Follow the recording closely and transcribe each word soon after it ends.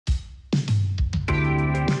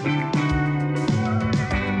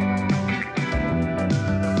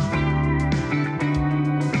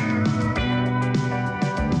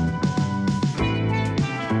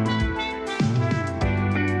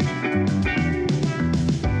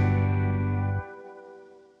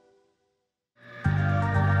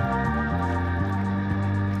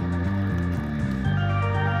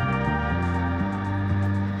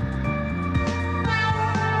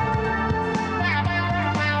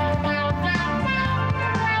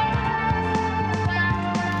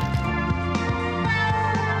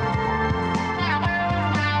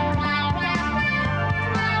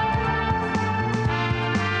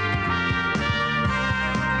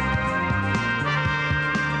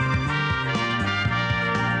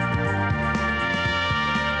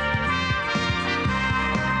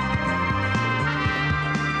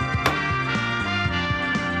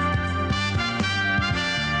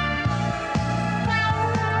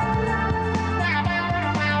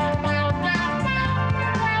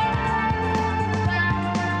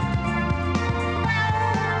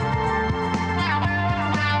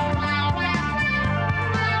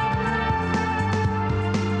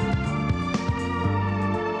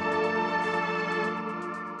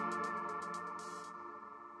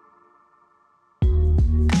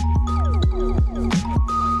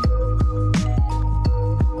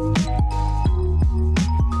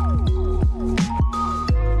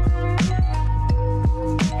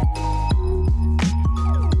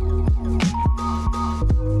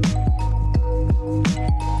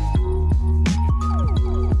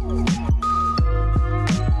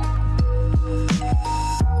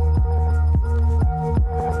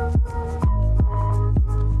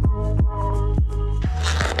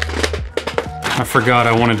I forgot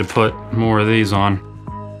I wanted to put more of these on.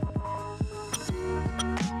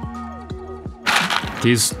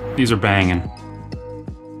 These are banging.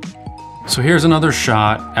 So here's another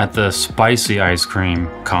shot at the spicy ice cream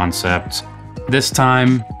concept. This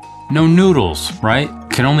time, no noodles, right?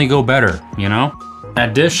 Can only go better, you know?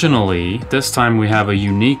 Additionally, this time we have a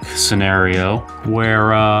unique scenario where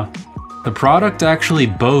the product actually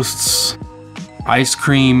boasts ice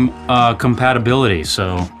cream compatibility,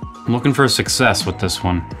 so I'm looking for success with this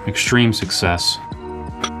one. Extreme success.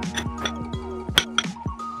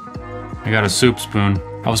 I got a soup spoon.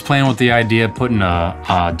 I was playing with the idea of putting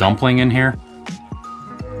a dumpling in here.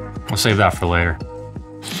 I'll save that for later.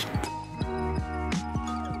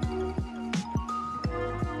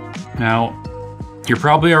 Now, you're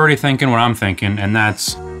probably already thinking what I'm thinking, and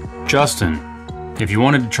that's, Justin, if you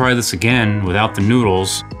wanted to try this again without the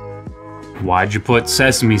noodles, why'd you put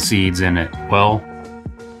sesame seeds in it? Well,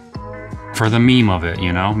 for the meme of it,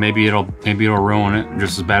 you know? Maybe it'll ruin it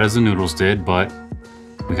just as bad as the noodles did, but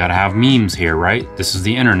we gotta have memes here, right? This is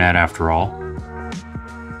the internet after all.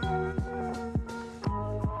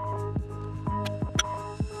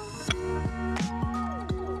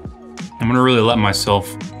 I'm gonna really let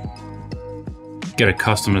myself get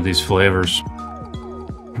accustomed to these flavors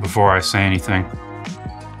before I say anything.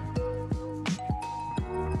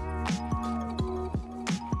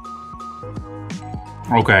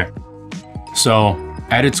 Okay, so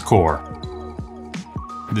at its core,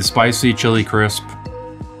 the spicy chili crisp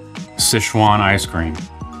Sichuan ice cream.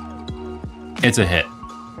 It's a hit.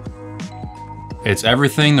 It's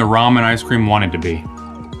everything the ramen ice cream wanted to be.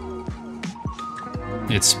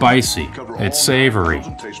 It's spicy, it's savory,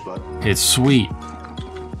 it's sweet,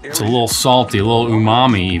 it's a little salty, a little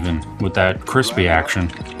umami even, with that crispy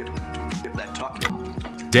action.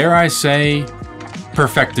 Dare I say,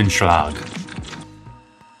 Perfektenschlag.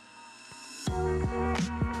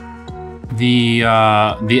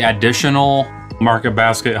 The additional Market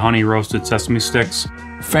Basket honey roasted sesame sticks,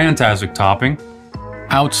 fantastic topping,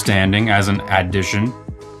 outstanding as an addition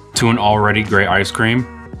to an already great ice cream.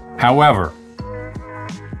 However,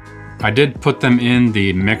 I did put them in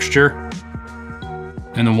the mixture,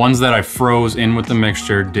 and the ones that I froze in with the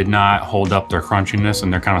mixture did not hold up their crunchiness,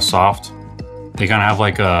 and they're kind of soft. They kind of have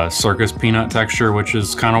like a circus peanut texture, which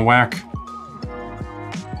is kind of whack.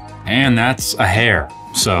 And that's a hair,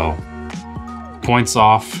 so points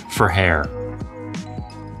off for hair.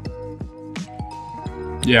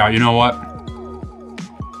 Yeah, you know what?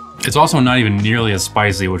 It's also not even nearly as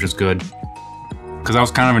spicy, which is good. Because I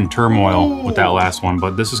was kind of in turmoil with that last one,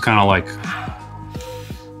 but this is kind of like...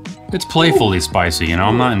 It's playfully spicy, you know?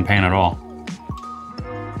 I'm not in pain at all.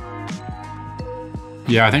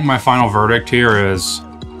 Yeah, I think my final verdict here is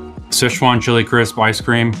Sichuan Chili Crisp ice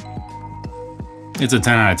cream. It's a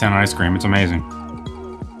 10 out of 10 ice cream. It's amazing.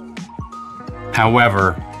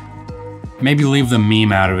 However, maybe leave the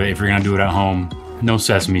meme out of it if you're gonna do it at home. No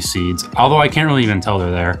sesame seeds, although I can't really even tell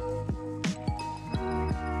they're there.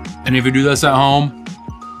 And if you do this at home,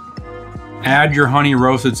 add your honey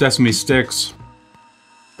roasted sesame sticks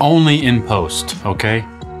only in post, okay?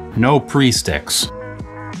 No pre-sticks.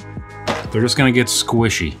 They're just gonna get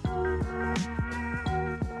squishy.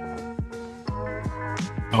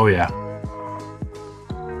 Oh yeah.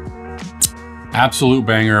 Absolute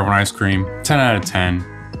banger of an ice cream, 10 out of 10.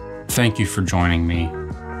 Thank you for joining me.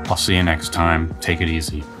 I'll see you next time. Take it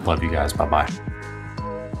easy. Love you guys. Bye-bye.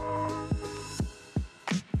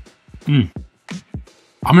 I'm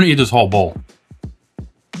gonna eat this whole bowl.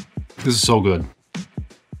 This is so good.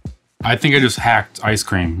 I think I just hacked ice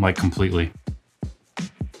cream, like, completely.